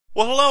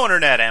Well, hello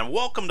Internet, and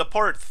welcome to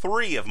part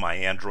 3 of my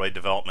Android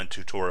development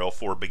tutorial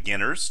for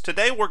beginners.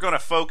 Today we're going to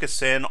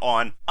focus in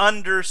on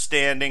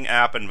understanding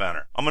App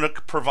Inventor. I'm going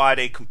to provide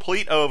a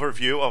complete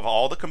overview of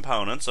all the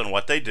components and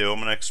what they do. I'm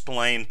going to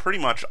explain pretty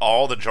much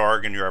all the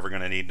jargon you're ever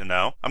going to need to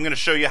know. I'm going to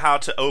show you how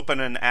to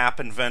open an App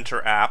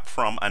Inventor app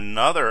from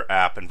another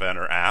App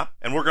Inventor app.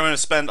 And we're going to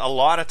spend a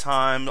lot of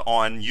time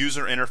on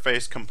user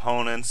interface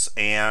components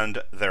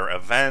and their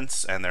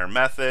events and their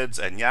methods,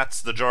 and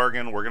that's the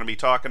jargon we're going to be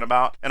talking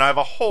about. And I have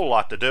a whole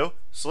lot to do,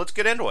 so let's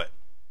get into it.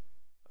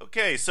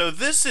 Okay, so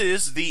this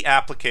is the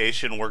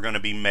application we're going to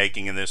be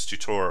making in this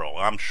tutorial.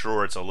 I'm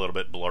sure it's a little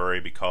bit blurry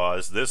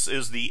because this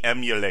is the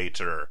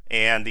emulator,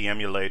 and the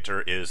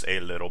emulator is a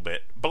little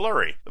bit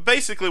blurry. But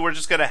basically, we're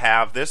just going to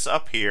have this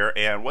up here,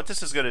 and what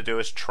this is going to do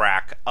is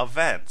track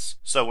events.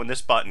 So when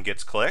this button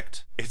gets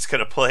clicked, it's going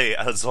to play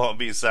a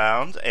zombie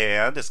sound,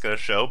 and it's going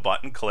to show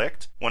button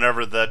clicked.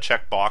 Whenever the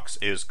checkbox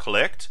is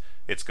clicked,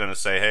 it's going to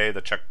say, hey,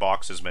 the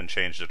checkbox has been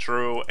changed to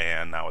true,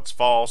 and now it's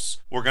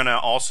false. We're going to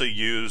also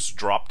use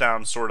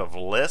drop-down sort of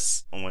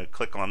lists. I'm going to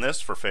click on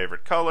this for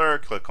favorite color,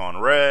 click on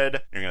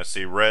red. You're going to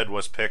see red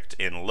was picked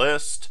in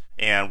list.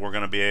 And we're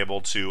going to be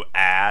able to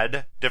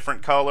add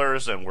different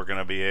colors, and we're going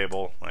to be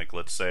able, like,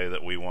 let's say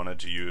that we wanted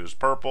to use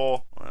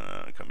purple.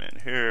 Come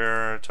in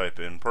here, type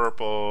in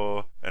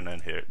purple, and then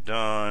hit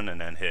done,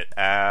 and then hit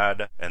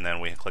add, and then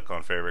we click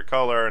on favorite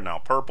color. Now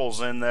purple's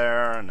in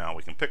there, and now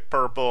we can pick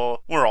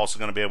purple. We're also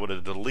going to be able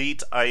to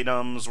delete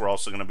items. We're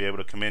also going to be able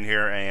to come in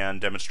here and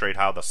demonstrate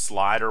how the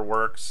slider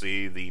works.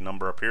 See, the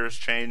number appears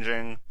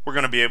changing. We're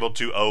going to be able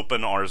to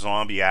open our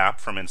zombie app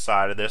from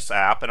inside of this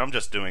app, and I'm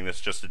just doing this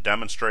just to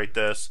demonstrate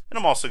this. And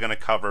I'm also going to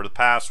cover the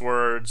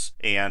passwords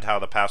and how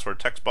the password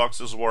text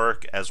boxes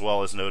work, as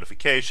well as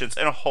notifications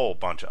and a whole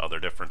bunch of other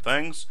different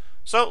things.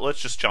 So let's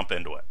just jump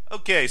into it.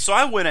 Okay, so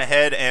I went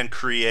ahead and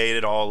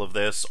created all of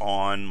this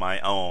on my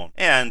own.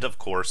 And of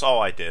course,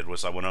 all I did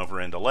was I went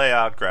over into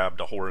layout, grabbed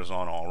a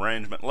horizontal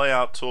arrangement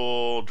layout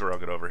tool,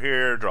 drug it over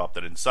here, dropped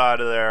it inside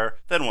of there,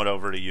 then went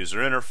over to user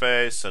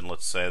interface, and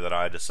let's say that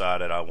I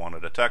decided I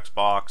wanted a text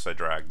box. I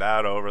dragged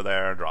that over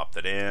there, dropped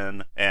it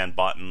in, and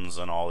buttons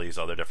and all these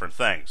other different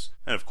things.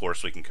 And of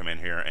course, we can come in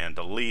here and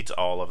delete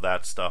all of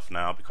that stuff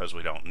now because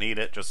we don't need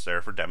it, just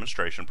there for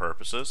demonstration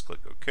purposes. Click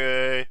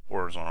OK,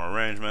 horizontal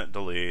arrangement,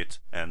 delete,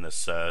 and this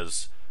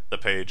says the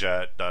page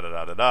at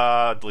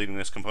da-da-da-da-da, deleting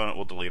this component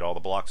will delete all the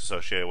blocks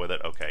associated with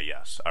it. Okay,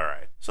 yes. All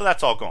right. So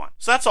that's all gone.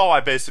 So that's all I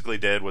basically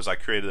did was I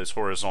created these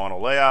horizontal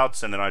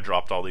layouts, and then I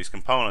dropped all these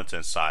components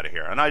inside of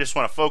here. And I just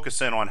want to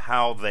focus in on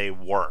how they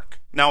work.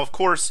 Now, of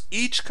course,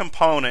 each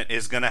component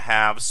is going to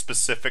have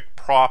specific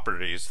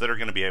properties that are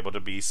going to be able to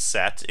be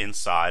set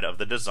inside of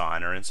the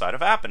designer, inside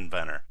of App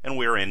Inventor. And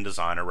we're in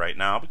designer right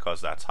now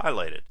because that's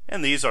highlighted.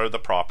 And these are the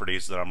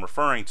properties that I'm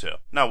referring to.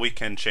 Now, we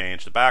can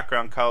change the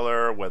background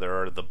color,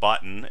 whether the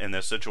button in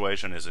this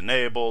situation is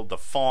enabled, the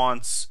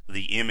fonts,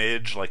 the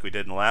image like we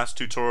did in the last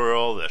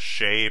tutorial, the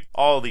shape,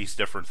 all these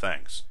different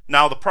things.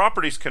 Now, the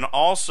properties can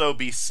also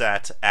be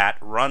set at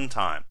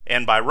runtime.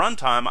 And by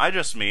runtime, I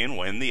just mean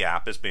when the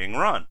app is being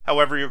run.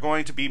 However, you're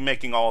going to be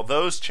making all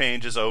those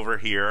changes over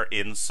here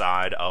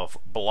inside of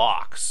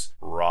blocks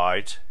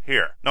right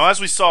here. Now,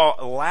 as we saw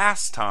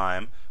last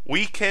time,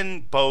 we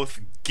can both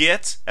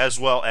get as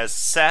well as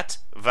set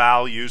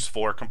values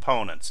for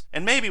components.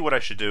 And maybe what I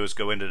should do is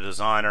go into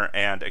Designer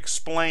and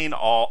explain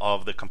all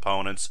of the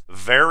components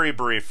very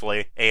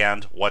briefly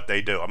and what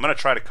they do. I'm going to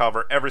try to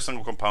cover every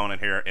single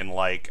component here in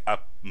like a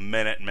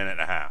minute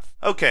and a half.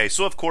 Okay,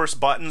 so of course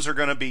buttons are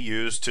going to be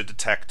used to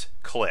detect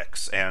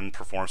clicks and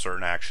perform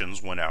certain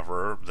actions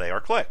whenever they are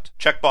clicked.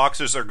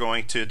 Checkboxes are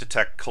going to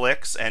detect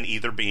clicks and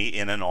either be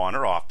in an on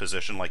or off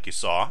position like you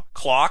saw.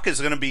 Clock is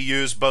going to be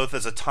used both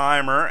as a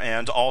timer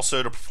and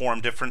also to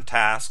perform different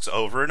tasks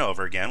over and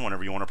over again.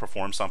 Whenever you want to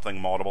perform something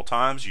multiple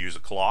times, you use a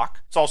clock.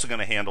 It's also going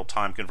to handle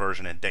time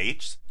conversion and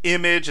dates.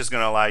 Image is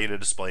going to allow you to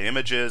display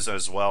images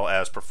as well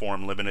as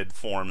perform limited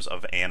forms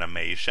of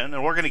animation,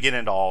 and we're going to get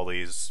into all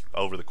these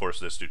over the course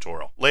of this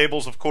tutorial.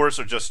 Labels, of course,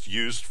 are just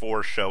used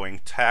for showing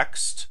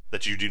text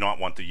that you do not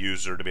want the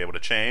user to be able to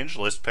change.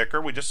 List picker,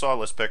 we just saw a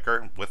list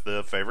picker with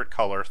the favorite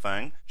color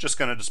thing. Just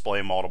going to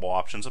display multiple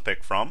options to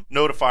pick from.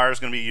 Notifier is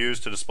going to be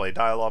used to display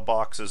dialog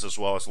boxes as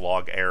well as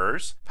log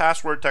errors.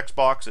 Password text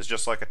box is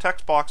just like a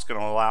text box, going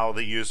to allow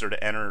the user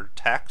to enter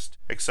text,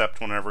 except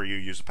whenever you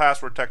use a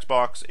password text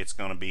box, it's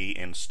going to be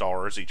in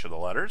stars, each of the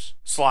letters.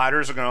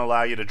 Sliders are going to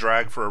allow you to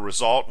drag for a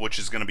result, which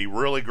is going to be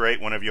really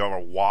great whenever you have a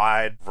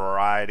wide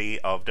variety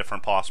of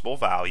different possible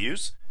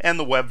values. And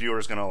the web viewer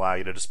is going to allow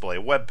you to display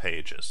web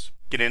pages.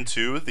 Get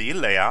into the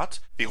layout.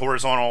 The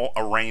horizontal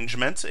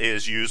arrangement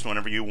is used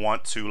whenever you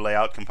want to lay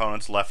out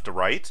components left to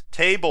right.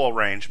 Table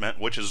arrangement,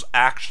 which is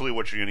actually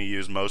what you're going to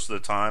use most of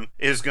the time,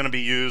 is going to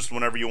be used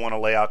whenever you want to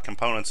lay out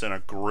components in a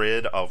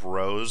grid of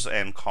rows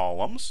and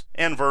columns.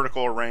 And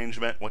vertical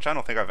arrangement, which I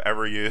don't think I've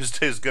ever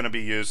used, is going to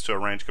be used to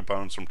arrange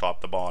components from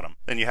top to bottom.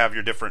 Then you have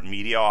your different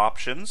media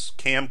options.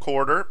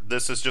 Camcorder,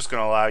 this is just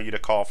going to allow you to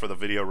call for the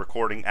video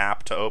recording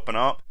app to open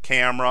up.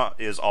 Camera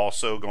is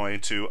also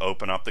going to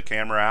open up the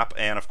camera app,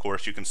 and of course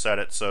course, you can set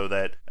it so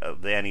that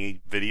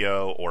any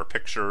video or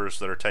pictures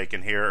that are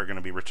taken here are going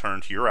to be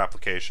returned to your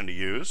application to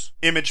use.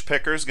 Image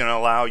picker is going to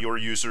allow your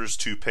users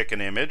to pick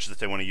an image that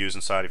they want to use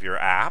inside of your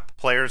app.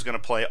 Player is going to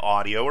play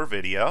audio or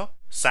video.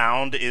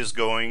 Sound is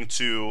going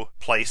to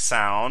play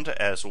sound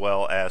as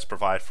well as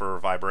provide for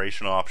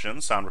vibration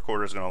options. Sound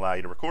recorder is going to allow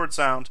you to record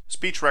sound.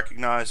 Speech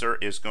recognizer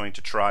is going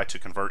to try to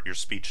convert your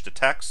speech to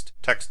text.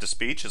 Text to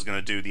speech is going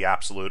to do the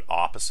absolute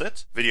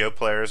opposite. Video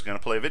player is going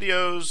to play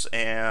videos,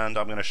 and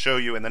I'm going to show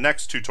you in the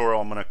next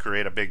tutorial I'm going to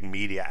create a big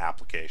media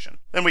application.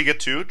 Then we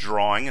get to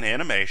drawing and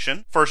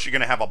animation. First, you're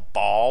going to have a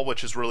ball,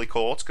 which is really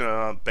cool. It's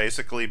going to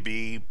basically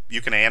be,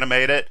 you can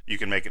animate it, you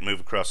can make it move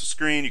across the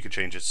screen, you can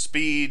change its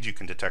speed, you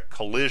can detect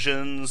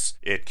collisions,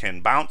 it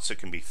can bounce, it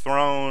can be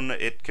thrown,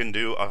 it can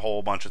do a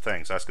whole bunch of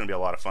things. That's going to be a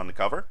lot of fun to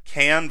cover.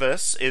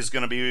 Canvas is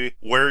going to be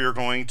where you're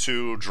going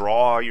to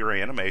draw your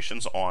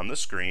animations on the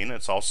screen.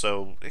 It's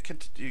also,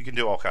 you can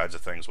do all kinds of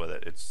things with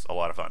it. It's a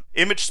lot of fun.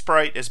 Image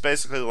sprite is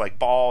basically like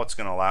ball. It's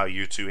going to allow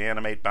you to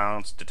animate,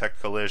 bounce,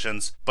 detect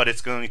collisions, but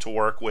it's going to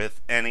work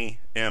with any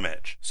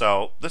image.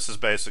 So this is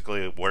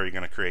basically where you're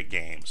going to create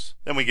games.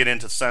 Then we get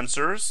into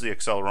sensors. The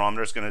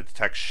accelerometer is going to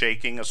detect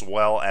shaking as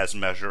well as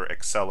measure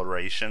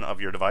acceleration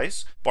of your device.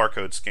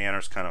 Barcode scanner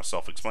is kind of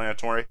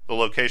self-explanatory. The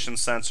location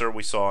sensor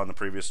we saw in the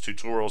previous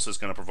tutorials is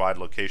going to provide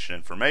location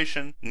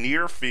information.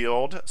 Near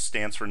field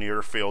stands for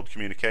near field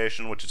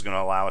communication, which is going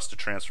to allow us to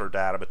transfer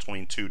data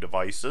between two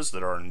devices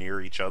that are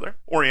near each other.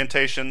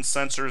 Orientation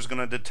sensor is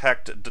going to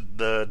detect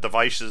the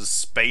device's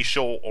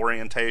spatial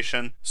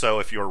orientation. So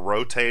if you're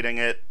rotating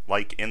it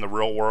like in the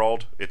real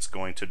world, it's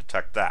going to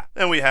detect that.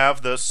 Then we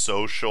have the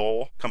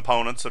social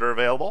components that are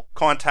available.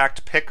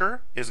 Contact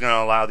picker is going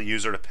to allow the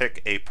user to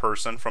pick a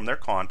person from their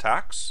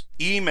contacts.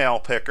 Email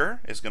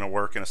picker is going to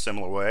work in a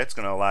similar way. It's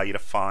going to allow you to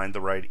find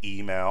the right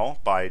email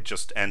by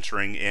just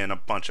entering in a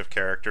bunch of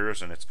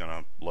characters, and it's going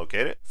to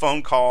locate it.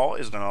 Phone call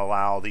is going to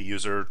allow the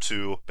user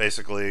to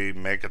basically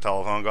make a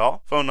telephone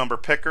call. Phone number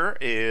picker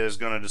is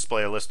going to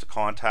display a list of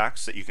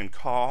contacts that you can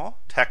call.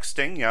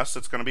 Texting, yes,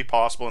 it's going to be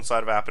possible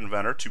inside of App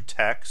Inventor to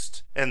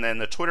text. And then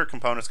the Twitter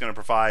component is going to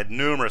provide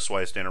numerous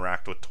ways to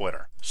interact with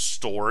Twitter.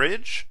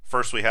 Storage.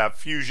 First we have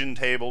Fusion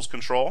Tables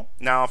control.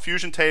 Now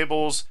Fusion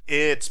Tables,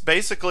 it's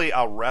basically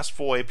a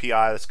RESTful API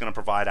that's going to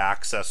provide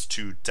access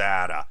to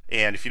data.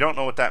 And if you don't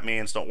know what that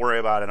means, don't worry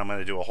about it. I'm going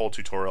to do a whole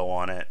tutorial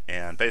on it.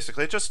 And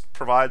basically it just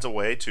provides a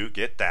way to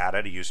get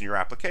data to use in your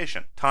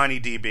application.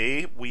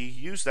 TinyDB, we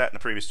used that in the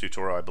previous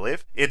tutorial, I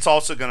believe. It's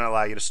also going to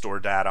allow you to store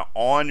data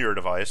on your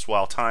device,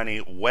 while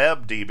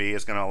TinyWebDB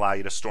is going to allow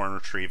you to store and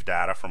retrieve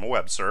data from a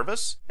web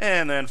service.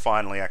 And then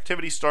finally,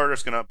 Activity Starter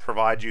is going to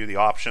provide you the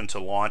option to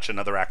launch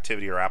another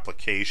activity or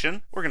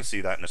application. We're going to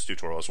see that in this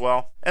tutorial as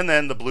well. And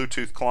then the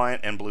Bluetooth client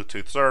and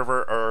Bluetooth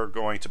server are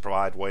going to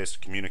provide ways to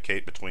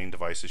communicate between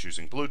devices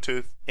using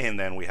Bluetooth. And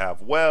then we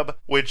have Web,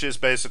 which is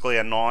basically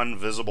a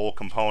non-visible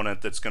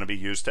component that's going to be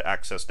used to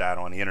access data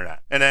on the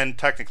internet. And then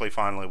technically,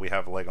 finally, we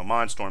have Lego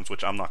Mindstorms,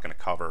 which I'm not going to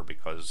cover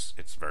because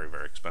it's very,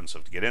 very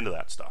expensive to get into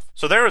that stuff.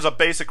 So there is a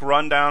basic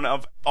rundown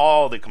of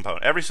all the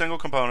components, every single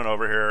component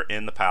over here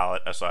in the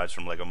palette, aside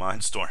from Lego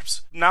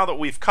Mindstorms. Now that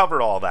we've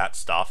covered all that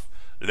stuff,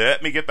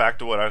 let me get back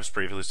to what I was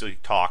previously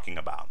talking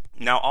about.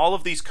 Now, all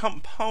of these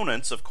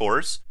components, of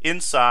course,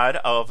 inside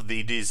of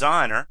the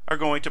designer are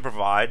going to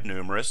provide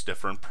numerous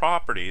different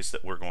properties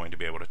that we're going to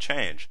be able to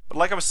change. But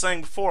like I was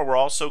saying before, we're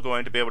also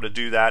going to be able to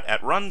do that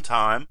at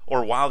runtime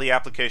or while the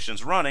application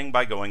is running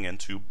by going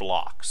into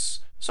blocks.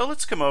 So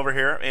let's come over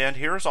here, and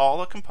here's all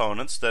the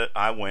components that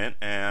I went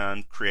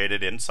and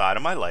created inside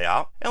of my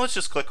layout. And let's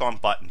just click on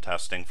button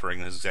testing for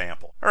an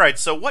example. Alright,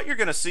 so what you're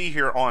going to see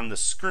here on the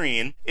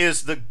screen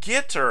is the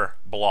getter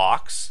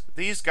blocks.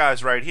 These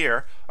guys right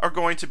here are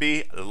going to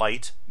be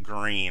light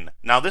green.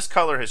 Now this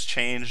color has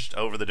changed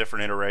over the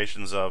different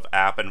iterations of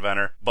App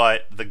Inventor,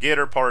 but the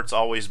getter part's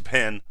always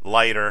been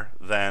lighter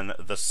than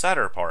the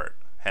setter part.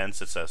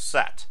 Hence it says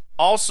set.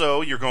 Also,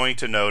 you're going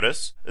to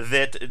notice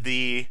that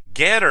the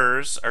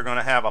getters are going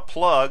to have a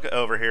plug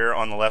over here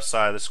on the left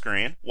side of the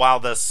screen, while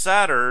the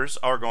setters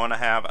are going to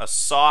have a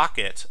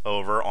socket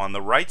over on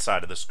the right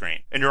side of the screen.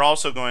 And you're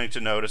also going to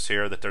notice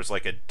here that there's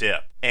like a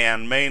dip.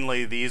 And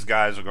mainly these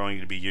guys are going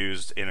to be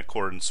used in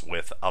accordance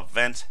with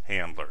event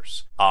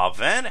handlers.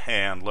 Event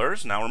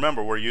handlers, now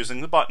remember we're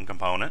using the button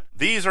component.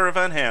 These are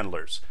event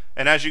handlers.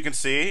 And as you can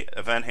see,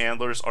 event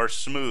handlers are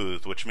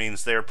smooth, which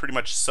means they're pretty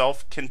much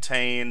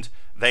self-contained.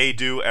 They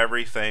do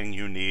everything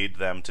you need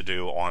them to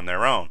do on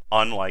their own,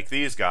 unlike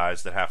these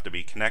guys that have to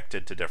be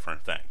connected to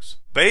different things.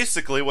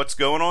 Basically, what's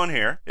going on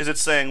here is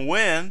it's saying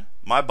when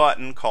my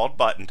button called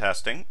button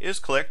testing is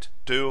clicked,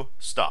 do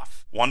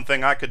stuff. One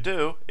thing I could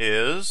do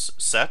is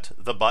set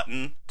the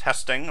button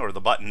testing or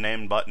the button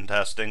named button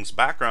testing's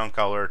background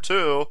color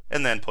to,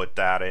 and then put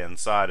data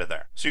inside of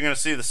there. So you're going to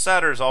see the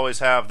setters always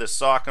have this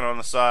socket on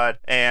the side,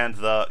 and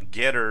the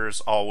getters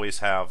always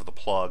have the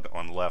plug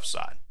on the left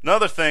side.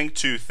 Another thing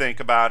to think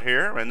about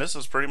here, and this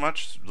is pretty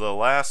much the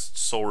last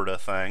sort of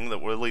thing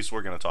that at least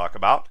we're going to talk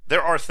about,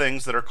 there are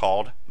things that are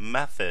called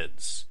methods.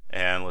 methods.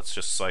 And let's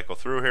just cycle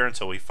through here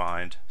until we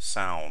find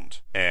sound.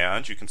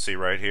 And you can see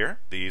right here,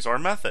 these are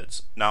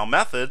methods. Now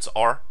methods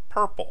are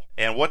purple,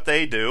 and what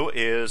they do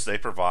is they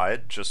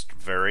provide just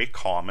very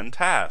common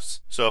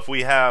tasks. So if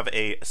we have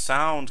a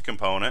sound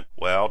component,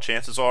 well,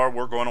 chances are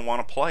we're going to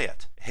want to play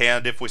it.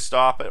 And if we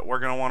stop it, we're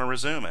going to want to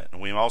resume it.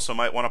 And we also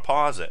might want to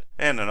pause it.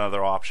 And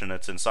another option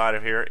that's inside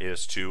of here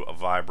is to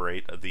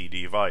vibrate the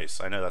device.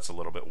 I know that's a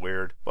little bit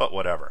weird, but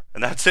whatever.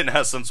 And that's in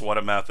essence what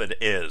a method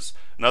is.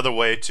 Another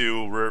way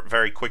to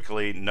very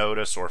quickly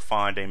notice or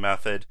find a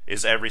method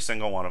is every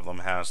single one of them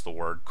has the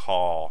word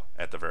call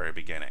at the very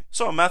beginning.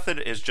 So a method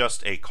is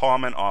just a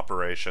common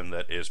operation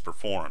that is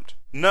performed.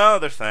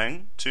 Another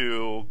thing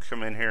to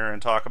come in here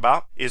and talk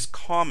about is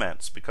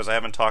comments, because I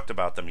haven't talked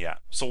about them yet.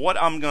 So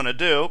what I'm going to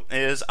do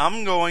is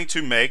I'm going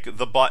to make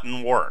the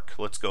button work.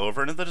 Let's go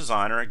over into the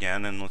designer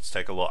again and let's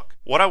take a look.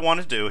 What I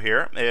want to do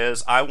here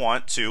is I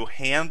want to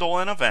handle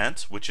an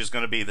event, which is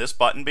going to be this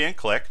button being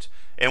clicked.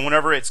 And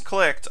whenever it's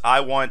clicked, I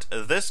want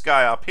this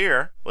guy up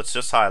here. Let's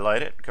just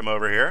highlight it, come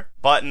over here,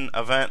 button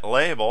event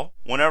label.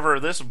 Whenever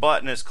this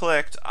button is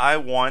clicked, I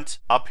want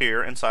up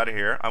here, inside of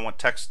here, I want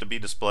text to be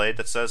displayed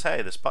that says,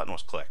 hey, this button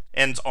was clicked.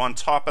 And on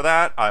top of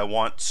that, I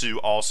want to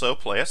also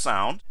play a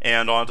sound.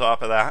 And on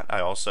top of that,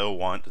 I also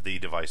want the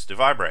device to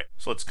vibrate.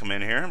 So let's come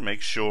in here and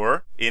make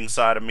sure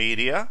inside of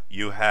media,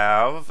 you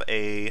have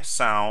a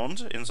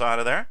sound inside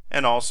of there.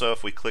 And also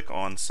if we click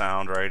on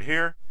sound right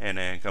here and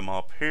then come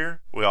up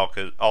here, we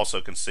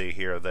also can see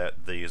here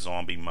that the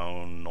zombie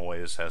moan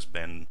noise has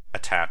been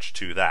attached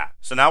to that.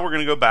 So now we're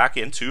going to go back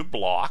into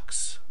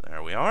blocks.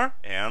 There we are.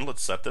 And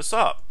let's set this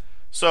up.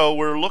 So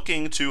we're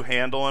looking to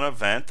handle an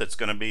event that's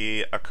going to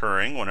be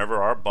occurring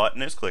whenever our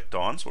button is clicked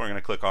on. So we're going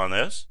to click on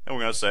this and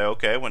we're going to say,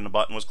 okay, when the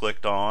button was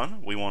clicked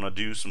on, we want to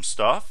do some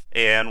stuff.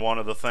 And one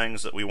of the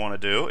things that we want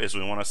to do is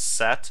we want to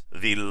set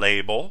the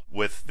label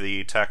with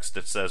the text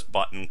that says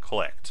button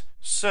clicked.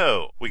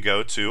 So we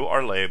go to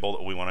our label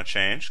that we want to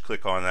change,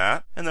 click on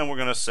that, and then we're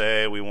going to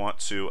say we want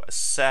to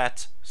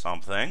set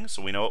something,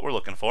 so we know what we're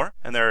looking for.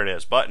 And there it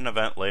is, button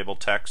event label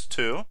text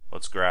 2.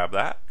 Let's grab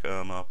that,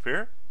 come up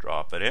here,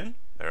 drop it in.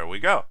 There we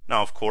go.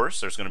 Now, of course,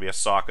 there's going to be a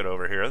socket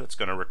over here that's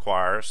going to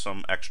require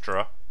some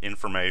extra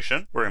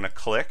information. We're going to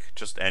click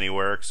just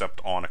anywhere except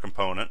on a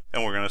component,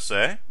 and we're going to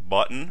say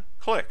button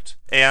clicked.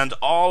 And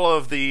all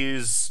of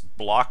these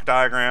block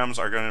diagrams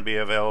are going to be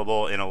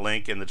available in a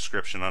link in the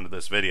description under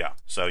this video,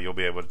 so you'll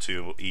be able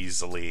to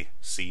easily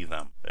see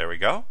them. There we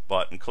go,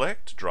 button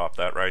clicked, drop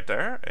that right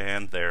there,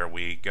 and there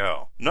we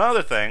go.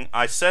 Another thing,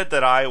 I said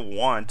that I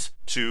want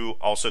to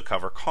also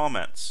cover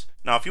comments.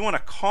 Now, if you want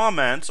to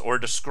comment or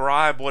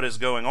describe what is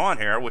going on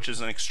here, which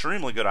is an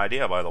extremely good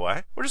idea, by the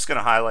way, we're just going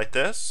to highlight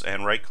this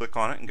and right-click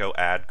on it and go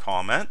Add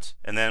Comment.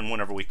 And then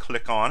whenever we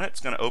click on it, it's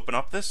going to open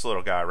up this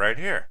little guy right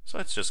here. So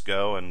let's just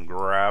go and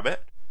grab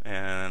it.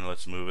 And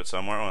let's move it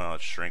somewhere. Well,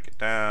 let's shrink it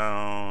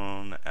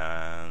down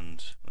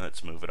and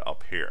let's move it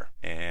up here.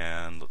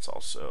 And let's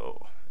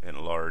also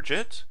enlarge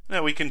it.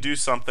 Now we can do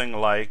something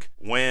like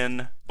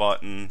when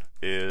button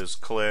is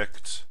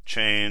clicked,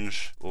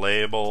 change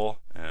label,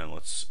 and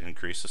let's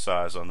increase the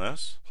size on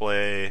this,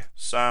 play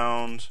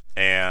sound,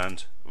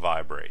 and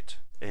vibrate.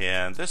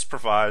 And this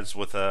provides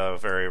with a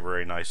very,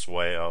 very nice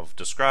way of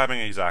describing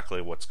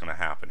exactly what's going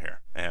to happen here.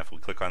 And if we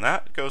click on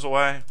that, it goes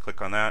away,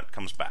 click on that, it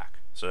comes back.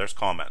 So there's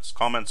comments.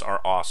 Comments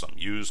are awesome.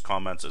 Use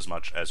comments as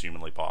much as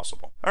humanly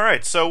possible.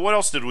 Alright, so what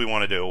else did we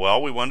want to do?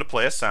 Well, we wanted to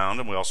play a sound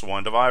and we also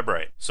wanted to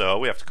vibrate. So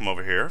we have to come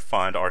over here,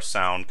 find our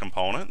sound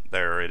component.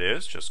 There it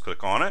is. Just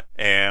click on it.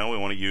 And we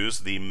want to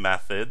use the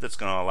method that's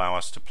going to allow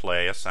us to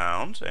play a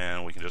sound.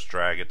 And we can just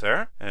drag it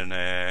there. And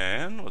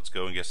then let's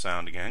go and get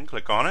sound again.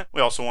 Click on it.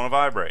 We also want to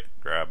vibrate.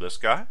 Grab this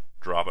guy.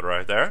 Drop it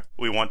right there.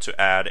 We want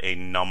to add a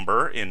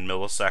number in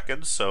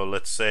milliseconds. So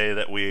let's say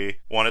that we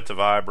want it to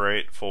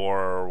vibrate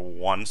for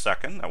 1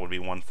 second. That would be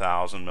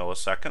 1,000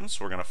 milliseconds.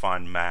 So we're going to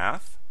find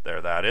math.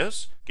 There that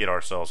is. Get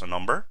ourselves a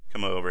number.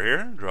 Come over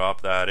here,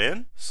 drop that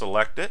in,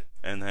 select it,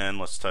 and then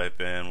let's type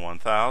in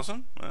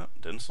 1,000. Well,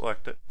 didn't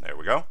select it. There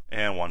we go.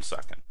 And 1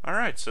 second.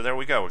 Alright, so there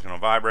we go. We're going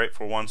to vibrate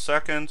for 1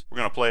 second. We're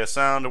going to play a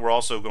sound, and we're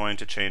also going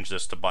to change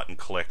this to button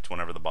clicked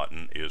whenever the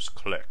button is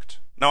clicked.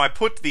 Now I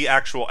put the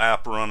actual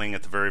app running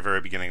at the very,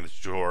 very beginning of the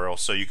tutorial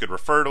so you could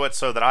refer to it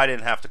so that I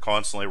didn't have to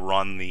constantly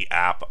run the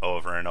app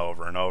over and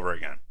over and over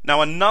again.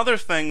 Now another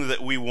thing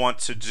that we want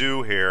to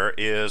do here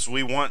is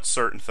we want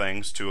certain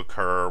things to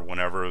occur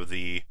whenever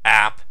the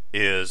app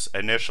is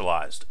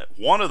initialized.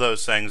 One of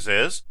those things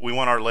is we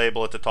want our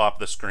label at the top of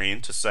the screen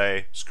to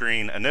say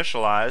screen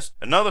initialized.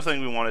 Another thing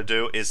we want to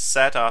do is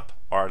set up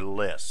our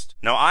list.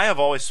 Now I have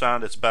always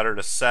found it's better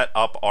to set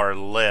up our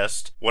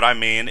list. What I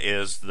mean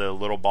is the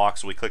little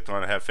box we clicked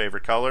on to have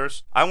favorite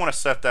colors. I want to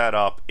set that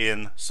up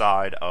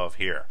inside of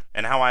here.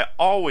 And how I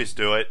always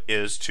do it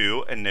is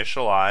to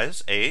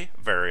initialize a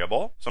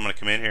variable. So I'm going to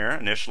come in here,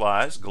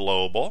 initialize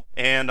global,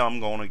 and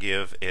I'm going to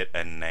give it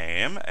a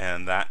name,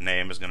 and that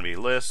name is going to be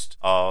list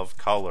of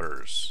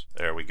colors.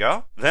 There we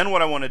go. Then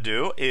what I want to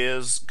do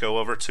is go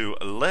over to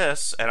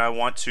lists, and I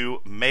want to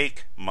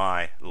make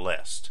my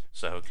list.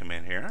 So come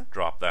in here,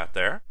 drop that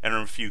there. And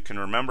if you can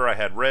remember, I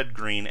had red,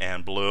 green,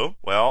 and blue.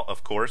 Well,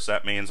 of course,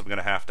 that means I'm going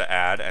to have to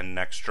add an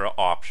extra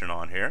option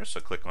on here. So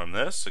click on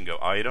this and go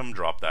item,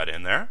 drop that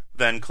in there.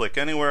 Then click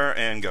anywhere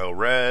and go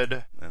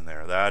red, and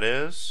there that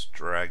is.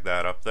 Drag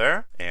that up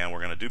there, and we're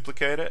going to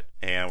duplicate it,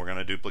 and we're going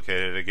to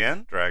duplicate it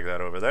again. Drag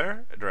that over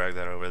there, drag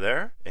that over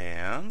there,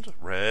 and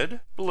red,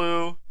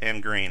 blue,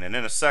 and green. And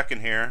in a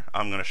second here,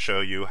 I'm going to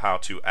show you how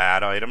to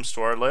add items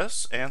to our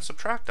lists and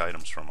subtract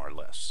items from our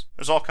lists.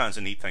 There's all kinds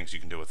of neat things you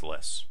can do with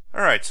lists.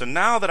 Alright, so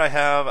now that I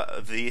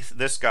have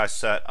this guy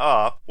set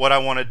up, what I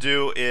want to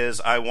do is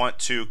I want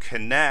to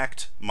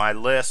connect my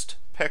list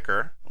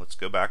picker. Let's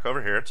go back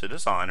over here to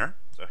designer.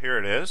 So here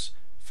it is.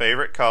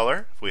 Favorite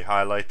color, if we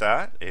highlight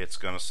that, it's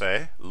going to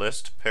say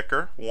list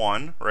picker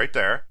 1 right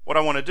there. What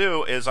I want to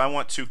do is I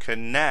want to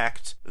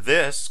connect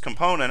this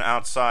component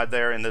outside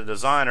there in the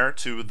designer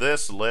to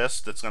this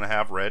list that's going to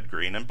have red,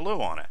 green, and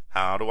blue on it.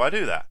 How do I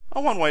do that?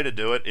 Well, one way to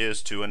do it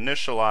is to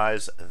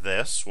initialize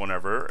this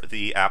whenever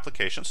the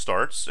application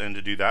starts, and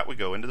to do that we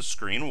go into the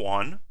screen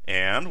 1,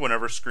 and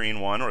whenever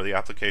screen 1 or the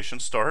application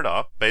start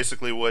up,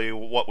 basically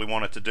what we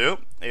want it to do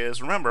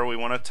is, remember, we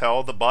want to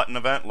tell the button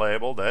event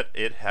label that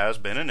it has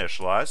been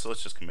initialized. So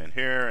let's just come in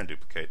here and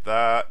duplicate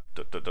that,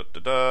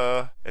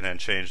 and then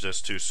change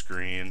this to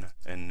screen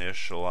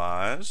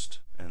initialized.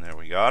 And there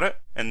we got it.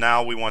 And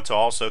now we want to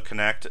also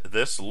connect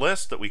this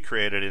list that we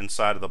created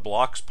inside of the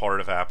blocks part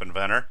of App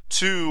Inventor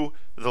to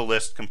the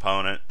list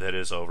component that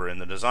is over in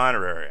the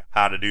designer area.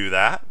 How to do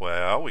that?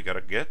 Well, we got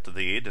to get to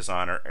the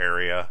designer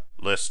area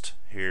list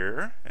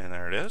here, and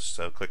there it is.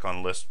 So click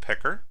on list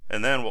picker,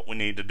 and then what we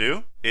need to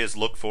do is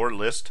look for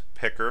list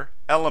picker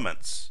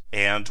elements,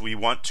 and we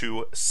want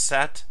to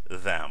set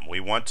them. We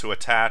want to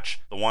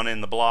attach the one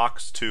in the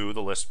blocks to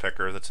the list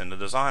picker that's in the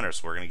designer.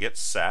 So we're going to get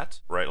set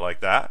right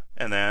like that,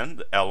 and then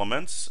the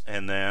elements,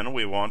 and then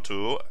we want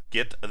to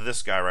get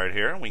this guy right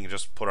here. We can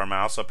just put our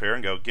mouse up here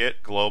and go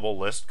get global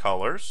list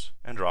colors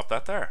and drop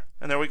that there.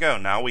 And there we go.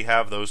 Now we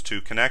have those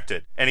two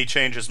connected. Any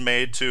changes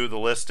made to the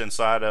list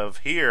inside of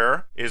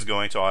here is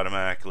going to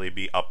automatically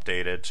be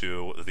updated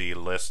to the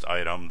list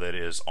item that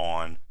is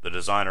on the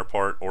designer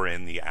part or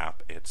in the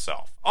app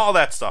itself. All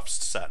that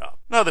stuff's set up.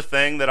 Another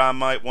thing that I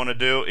might want to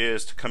do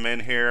is to come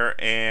in here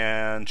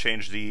and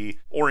change the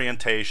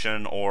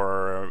orientation,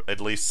 or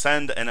at least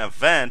send an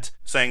event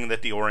saying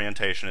that the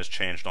orientation is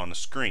changed on the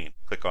screen.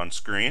 Click on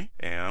screen,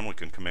 and we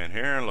can come in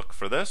here and look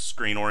for this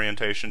screen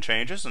orientation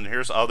changes, and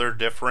here's other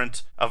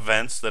different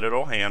events that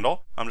it'll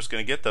handle. I'm just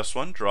going to get this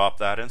one, drop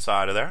that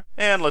inside of there,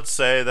 and let's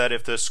say that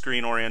if the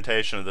screen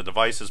orientation of the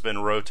device has been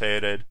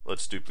rotated,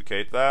 let's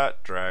duplicate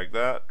that, drag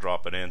that,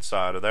 drop it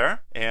inside of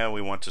there, and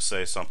we want to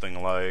say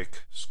something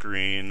like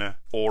screen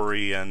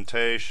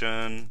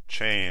orientation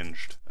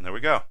changed. And there we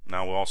go.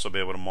 Now we'll also be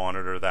able to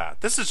monitor that.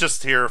 This is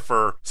just here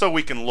so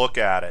we can look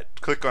at it,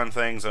 click on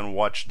things, and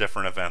watch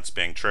different events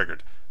being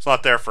triggered. It's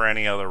not there for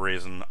any other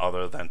reason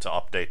other than to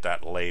update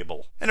that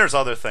label. And there's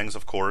other things,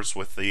 of course,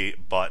 with the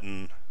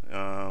button.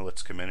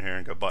 Let's come in here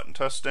and go button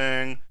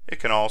testing. It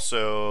can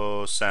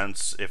also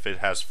sense if it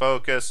has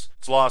focus.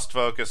 It's lost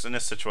focus. In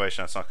this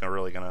situation, that's not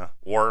really going to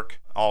work.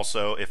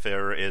 Also, if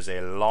there is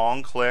a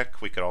long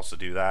click, we could also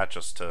do that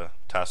just to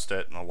test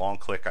it. And a long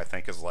click, I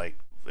think, is like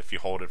if you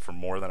hold it for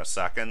more than a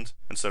second,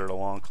 consider it a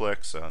long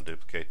click. So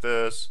duplicate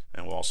this,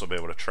 and we'll also be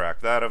able to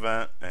track that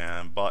event.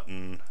 And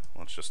button,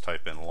 let's just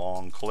type in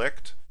long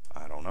clicked.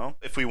 I don't know.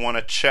 If we want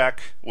to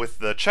check with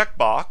the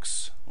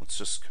checkbox, let's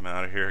just come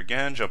out of here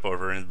again, jump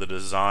over into the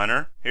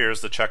designer.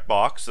 Here's the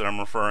checkbox that I'm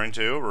referring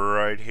to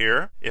right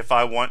here. If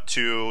I want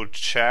to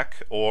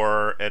check,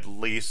 or at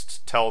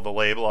least tell the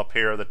label up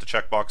here that the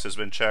checkbox has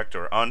been checked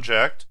or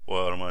unchecked,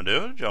 what I'm going to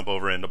do, jump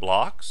over into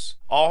blocks.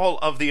 All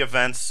of the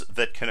events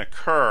that can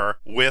occur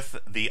with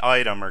the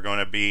item are going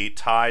to be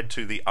tied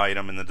to the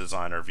item in the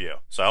designer view.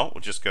 So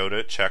we'll just go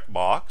to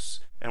checkbox,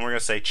 and we're going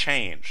to say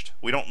changed.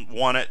 We don't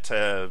want it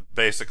to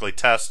basically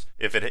test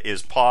if it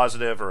is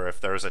positive or if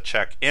there's a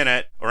check in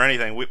it or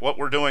anything. What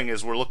we're doing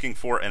is we're looking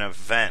for an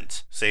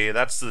event. See,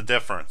 that's the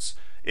difference.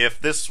 If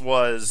this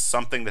was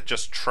something that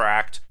just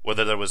tracked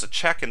whether there was a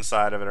check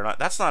inside of it or not,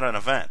 that's not an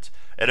event.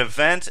 An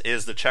event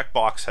is the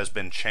checkbox has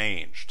been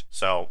changed.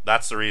 So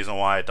that's the reason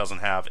why it doesn't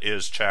have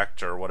is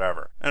checked or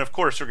whatever. And of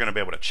course, you're going to be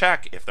able to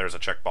check if there's a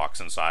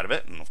checkbox inside of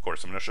it. And of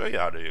course, I'm going to show you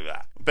how to do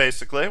that.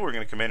 Basically, we're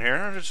going to come in here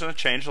and just going to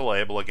change the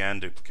label again,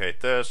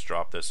 duplicate this,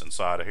 drop this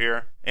inside of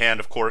here.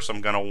 And of course,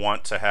 I'm going to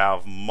want to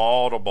have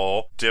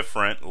multiple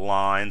different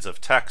lines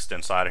of text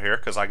inside of here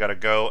because I got to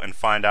go and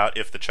find out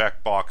if the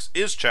checkbox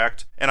is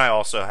checked. And I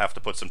also have to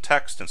put some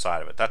text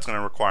inside of it. That's going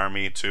to require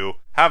me to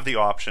have the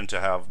option to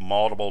have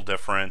multiple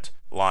different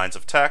lines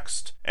of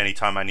text.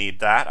 Anytime I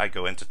need that, I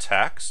go into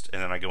text and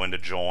then I go into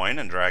join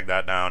and drag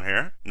that down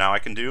here. Now I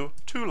can do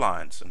 2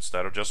 lines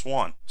instead of just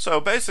 1. So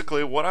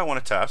basically what I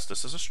want to test,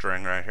 this is a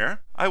string right here,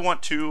 I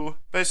want to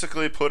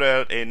basically put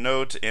out a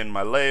note in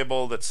my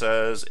label that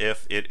says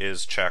if it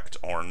is checked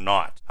or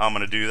not. How I'm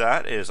going to do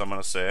that is I'm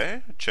going to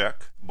say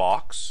check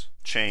box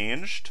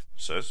changed,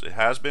 says it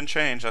has been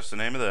changed, that's the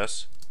name of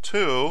this,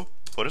 to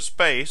put a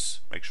space,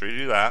 make sure you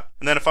do that.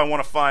 And then if I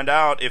want to find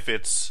out if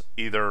it's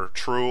either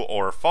true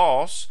or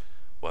false,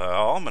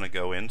 well, I'm going to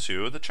go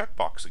into the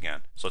checkbox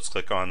again. So let's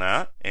click on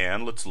that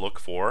and let's look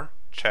for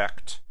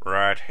checked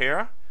right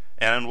here.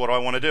 And what do I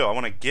want to do? I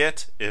want to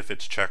get if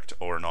it's checked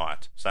or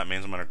not. So that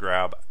means I'm going to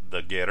grab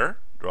the getter,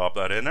 drop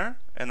that in there,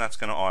 and that's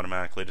going to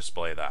automatically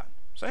display that.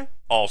 See?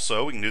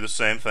 Also, we can do the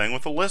same thing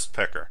with the list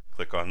picker.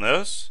 Click on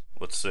this.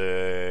 Let's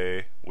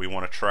say we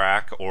want to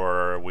track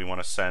or we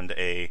want to send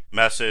a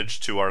message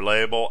to our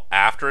label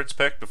after it's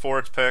picked, before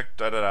it's picked,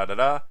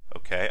 da-da-da-da-da.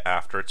 Okay,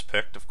 after it's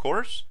picked, of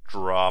course.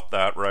 Drop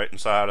that right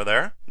inside of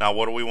there. Now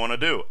what do we want to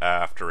do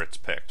after it's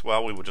picked?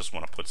 Well, we would just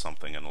want to put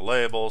something in the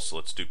label, so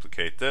let's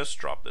duplicate this,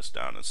 drop this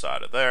down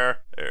inside of there.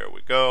 There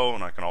we go,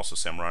 and I can also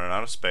see I'm running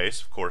out of space.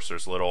 Of course,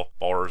 there's little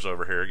bars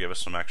over here, give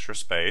us some extra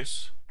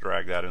space.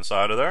 Drag that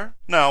inside of there.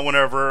 Now,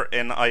 whenever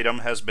an item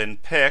has been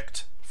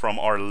picked from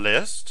our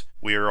list,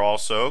 we are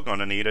also going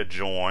to need a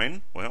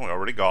join. Well, we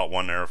already got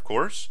one there, of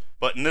course.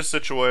 But in this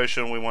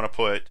situation, we want to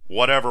put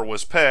whatever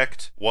was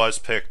picked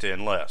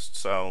in list.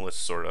 So let's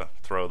sort of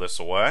throw this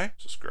away.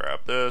 Just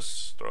grab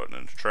this, throw it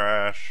into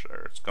trash.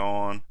 There it's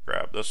gone.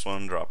 Grab this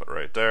one, drop it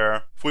right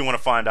there. If we want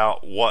to find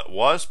out what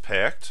was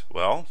picked,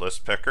 well,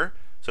 list picker.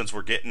 Since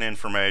we're getting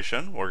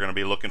information, we're going to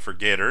be looking for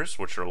getters,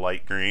 which are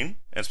light green.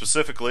 And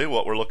specifically,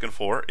 what we're looking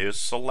for is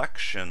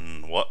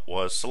selection. What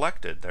was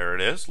selected? There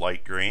it is,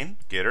 light green,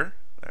 getter.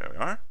 There we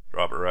are.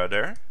 Drop it right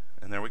there,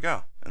 and there we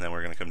go. And then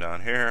we're going to come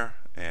down here,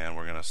 and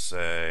we're going to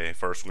say,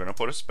 first we're going to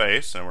put a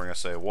space, and we're going to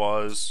say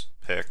was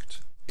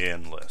picked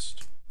in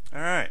list.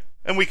 All right.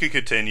 And we could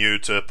continue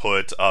to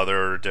put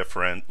other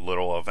different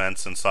little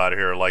events inside of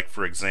here, like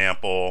for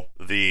example,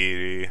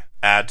 the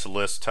add to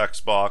list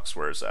text box.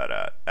 Where is that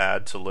at?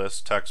 Add to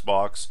list text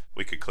box.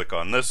 We could click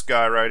on this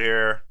guy right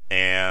here,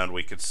 and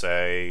we could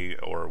say,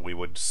 or we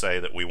would say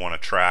that we want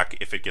to track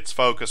if it gets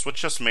focused,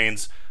 which just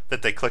means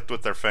that they clicked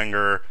with their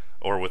finger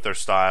or with their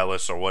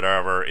stylus or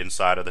whatever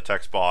inside of the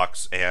text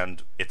box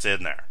and it's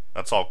in there.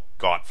 That's all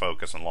got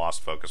focus and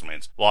lost focus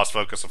means. Lost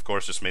focus, of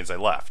course, just means they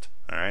left.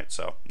 All right,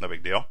 so no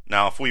big deal.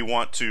 Now, if we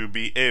want to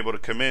be able to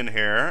come in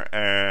here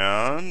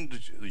and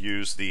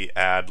use the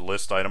add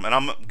list item, and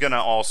I'm going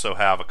to also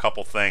have a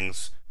couple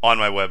things on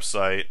my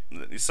website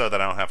so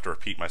that I don't have to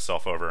repeat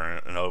myself over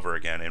and over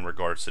again in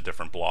regards to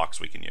different blocks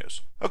we can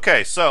use.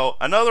 Okay, so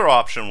another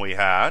option we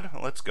had,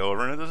 let's go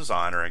over into the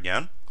designer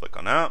again. Click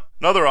on that.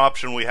 Another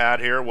option we had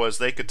here was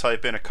they could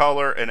type in a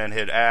color and then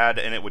hit add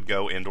and it would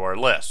go into our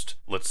list.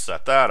 Let's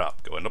set that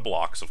up. Go into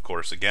blocks, of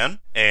course, again.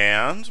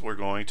 And we're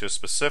going to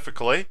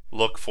specifically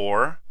look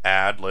for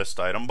add list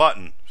item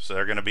button. So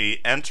they're going to be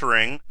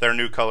entering their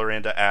new color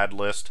into add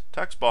list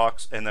text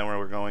box, and then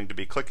we're going to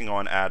be clicking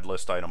on add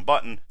list item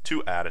button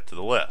to add it to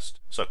the list.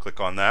 So click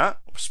on that,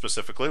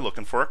 specifically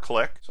looking for a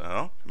click.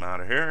 So come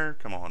out of here,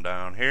 come on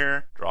down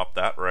here, drop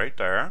that right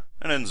there,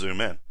 and then zoom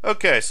in.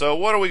 Okay, so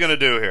what are we going to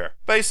do here?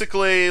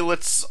 Basically,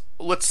 let's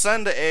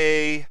send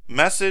a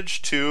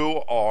message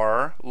to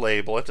our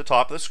label at the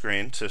top of the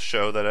screen to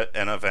show that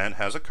an event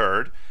has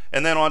occurred.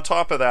 And then on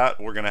top of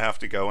that, we're going to have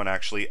to go and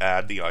actually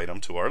add the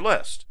item to our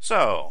list.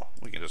 So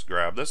we can just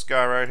grab this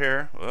guy right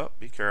here. Oh,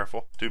 be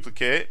careful.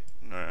 Duplicate.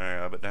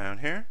 Grab it down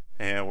here.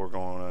 And we're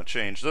going to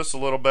change this a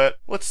little bit.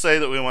 Let's say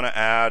that we want to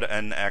add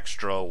an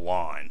extra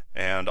line.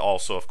 And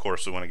also, of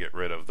course, we want to get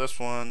rid of this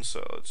one.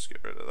 So let's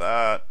get rid of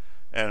that.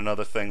 And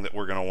another thing that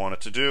we're going to want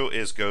it to do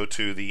is go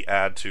to the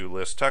add to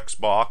list text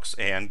box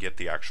and get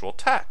the actual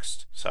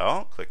text.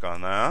 So click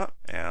on that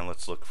and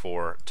let's look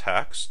for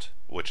text,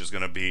 which is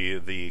going to be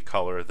the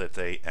color that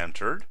they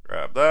entered.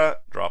 Grab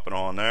that, drop it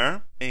on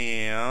there,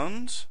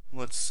 and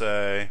let's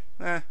say,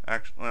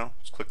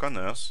 let's click on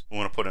this. We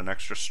want to put an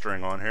extra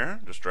string on here.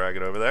 Just drag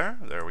it over there.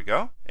 There we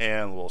go.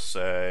 And we'll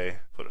say,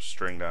 put a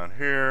string down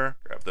here,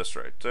 grab this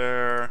right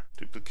there,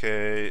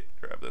 duplicate,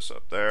 grab this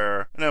up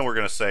there. And then we're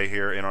going to say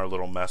here in our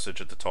little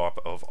message at the top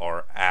of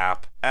our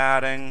app,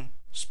 adding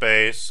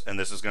space, and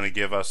this is going to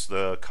give us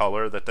the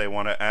color that they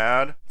want to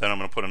add. Then I'm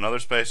going to put another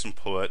space and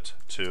put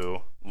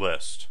to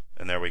list.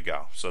 And there we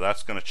go. So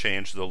that's going to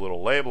change the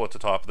little label at the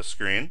top of the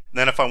screen.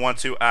 Then if I want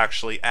to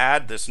actually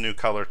add this new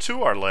color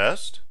to our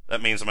list,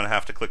 that means I'm going to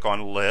have to click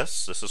on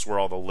lists. This is where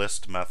all the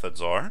list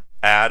methods are.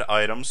 Add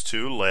items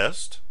to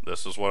list.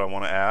 This is what I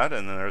want to add,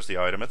 and then there's the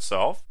item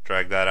itself.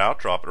 Drag that out,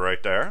 drop it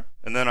right there.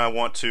 And then I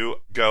want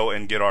to go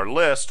and get our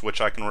list,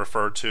 which I can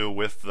refer to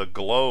with the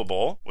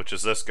global, which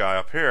is this guy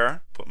up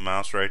here. Put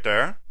mouse right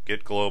there.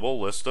 get global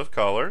list of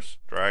colors,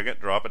 drag it,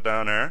 drop it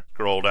down there,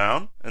 scroll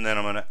down, and then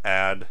I'm going to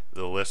add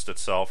the list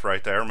itself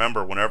right there.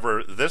 Remember,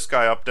 whenever this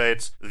guy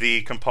updates,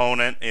 the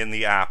component in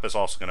the app is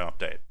also going to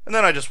update. And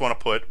then I just want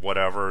to put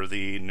whatever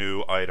the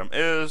new item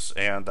is,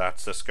 and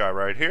that's this guy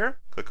right here.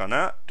 Click on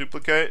that,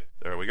 duplicate,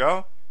 there we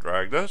go.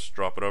 Drag this,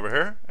 drop it over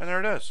here, and there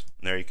it is.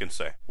 And there you can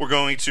see. We're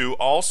going to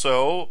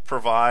also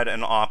provide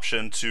an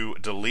option to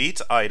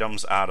delete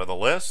items out of the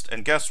list,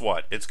 and guess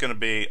what? It's going to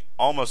be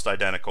almost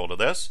identical to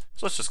this.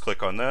 So let's just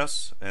click on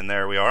this, and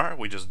there we are.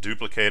 We just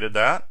duplicated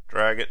that,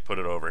 drag it, put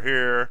it over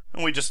here,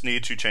 and we just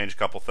need to change a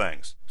couple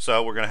things.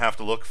 So we're going to have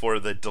to look for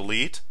the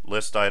delete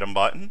list item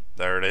button.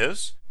 There it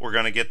is. We're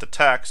going to get the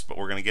text, but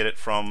we're going to get it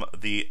from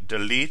the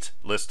delete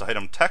list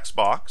item text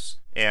box.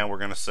 And we're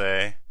going to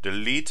say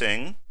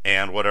deleting,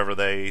 and whatever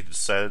they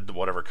said,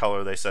 whatever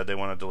color they said they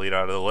want to delete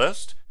out of the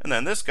list. And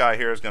then this guy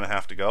here is going to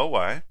have to go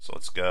away. So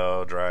let's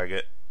go drag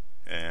it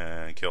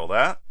and kill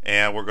that.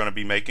 And we're going to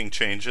be making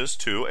changes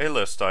to a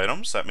list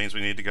item. So that means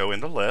we need to go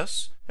into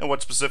lists. And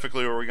what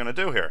specifically are we going to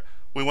do here?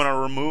 We want to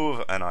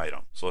remove an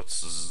item. So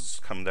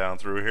let's come down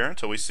through here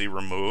until we see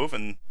remove,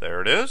 and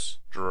there it is.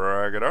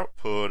 Drag it out,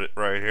 put it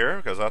right here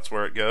because that's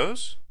where it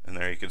goes. And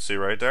there you can see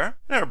right there.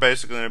 And we're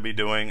basically going to be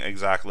doing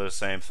exactly the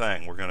same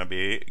thing. We're going to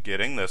be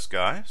getting this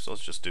guy. So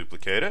let's just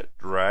duplicate it,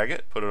 drag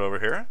it, put it over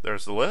here.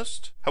 There's the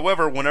list.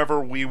 However, whenever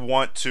we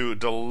want to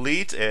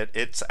delete it,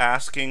 it's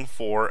asking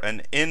for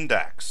an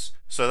index.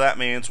 So that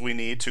means we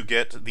need to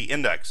get the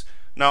index.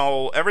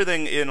 Now,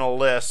 everything in a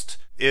list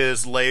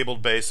is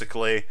labeled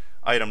basically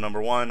item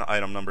number 1,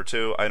 item number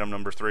 2, item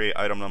number 3,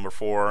 item number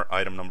 4,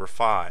 item number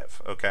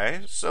 5.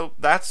 Okay, so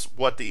that's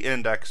what the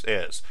index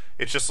is.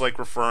 It's just like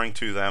referring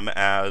to them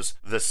as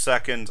the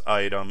second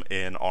item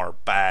in our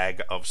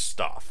bag of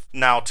stuff.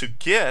 Now, to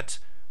get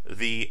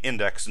the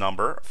index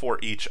number for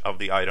each of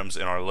the items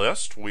in our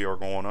list, we are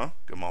going to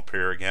come up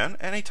here again.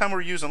 Anytime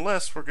we're using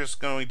lists, we're just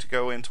going to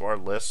go into our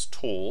list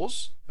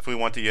tools. If we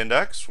want the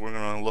index, we're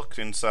going to look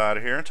inside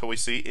of here until we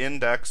see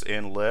index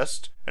in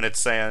list, and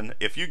it's saying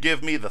if you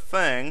give me the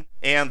thing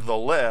and the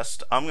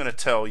list, I'm going to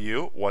tell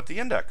you what the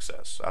index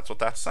is. That's what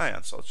that's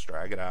saying. So let's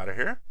drag it out of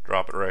here,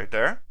 drop it right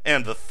there,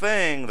 and the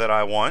thing that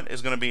I want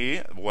is going to be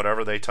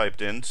whatever they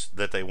typed in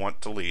that they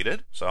want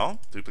deleted. So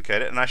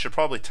duplicate it, and I should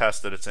probably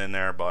test that it's in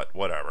there, but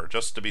whatever,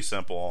 just to be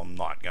simple, I'm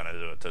not going to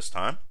do it this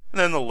time. And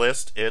then the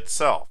list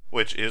itself,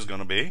 which is going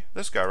to be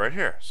this guy right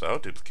here. So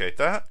duplicate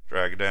that,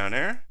 drag it down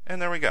here,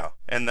 and there we go.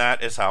 And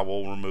that is how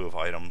we'll remove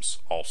items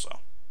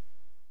also.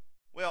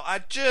 Well, I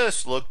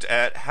just looked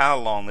at how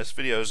long this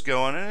video is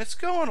going, and it's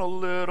going a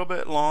little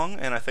bit long,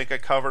 and I think I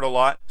covered a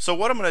lot. So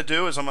what I'm going to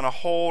do is I'm going to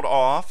hold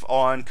off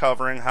on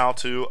covering how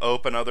to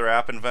open other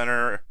App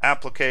Inventor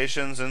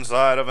applications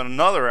inside of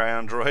another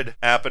Android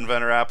App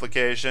Inventor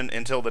application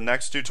until the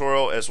next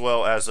tutorial, as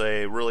well as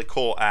a really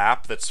cool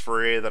app that's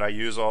free that I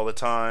use all the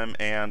time,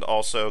 and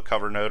also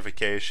cover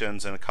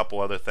notifications and a couple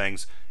other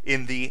things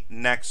in the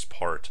next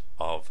part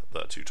of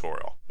the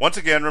tutorial. Once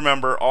again,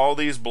 remember all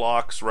these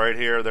blocks right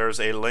here, there's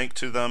a link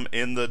to them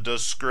in the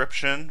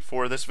description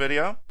for this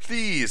video.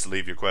 Please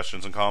leave your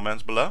questions and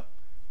comments below.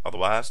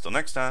 Otherwise, till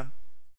next time.